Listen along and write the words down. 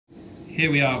Here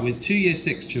we are with 2 Year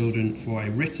 6 children for a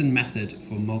written method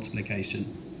for multiplication.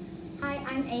 Hi,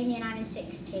 I'm Amy and I'm in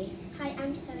 6T. Hi,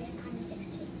 I'm Chloe and I'm in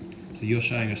 6T. So you're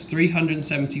showing us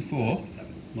 374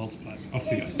 multiplied. Off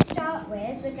we go. To start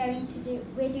with,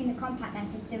 we're doing the compact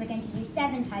method, so we're going to do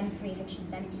 7 times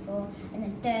 374 and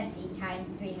then 30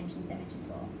 times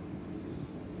 374.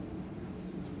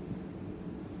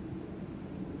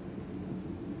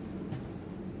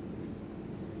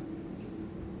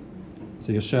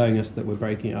 So you're showing us that we're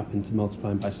breaking it up into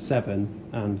multiplying by 7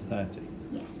 and 30.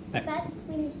 Yes. Excellent. First,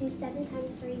 we need to do 7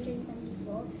 times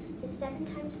 374. So 7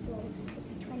 times 4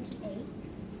 would be 28.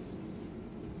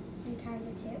 And carry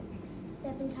the 2.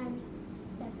 7 times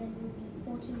 7 would be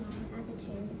 49. Add the 2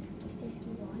 would be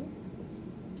 51.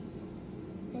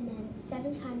 And then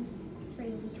 7 times 3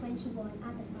 would be 21.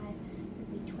 Add the 5 would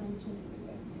be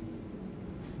 26.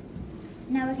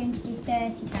 Now we're going to do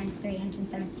 30 times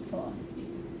 374.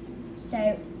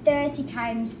 So 30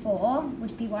 times 4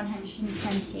 would be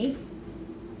 120.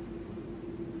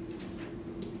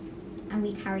 And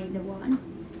we carry the 1.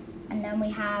 And then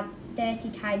we have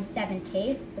 30 times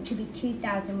 70, which would be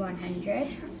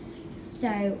 2,100.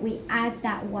 So we add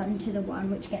that 1 to the 1,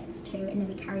 which gets 2, and then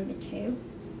we carry the 2.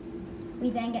 We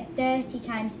then get 30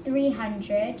 times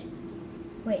 300,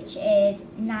 which is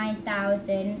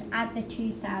 9,000. Add the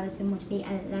 2,000, would be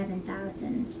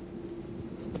 11,000.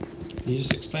 Can you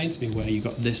just explain to me where you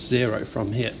got this 0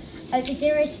 from here? The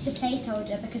 0 is the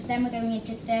placeholder because then we're going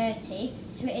into 30,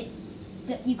 so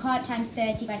you can't times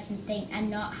 30 by something and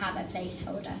not have a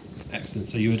placeholder. Excellent.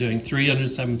 So you were doing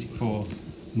 374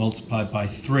 multiplied by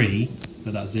 3,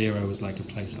 but that 0 was like a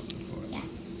placeholder for it. Yeah.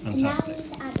 Fantastic. Now we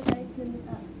need to add those numbers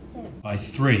up. So By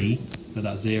 3, but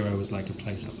that 0 was like a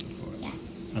placeholder for it. Yeah.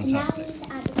 Fantastic. now we need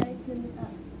to add those numbers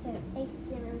up. So 8 and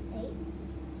 0 is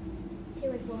 8.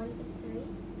 2 and 1 is 3.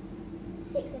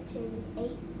 6 and 2 is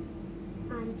 8.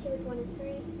 And 2 and 1 is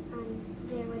 3. And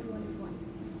 0 and 1 is 1.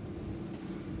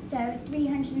 So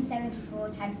 374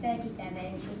 times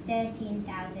 37 is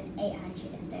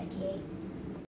 13,838.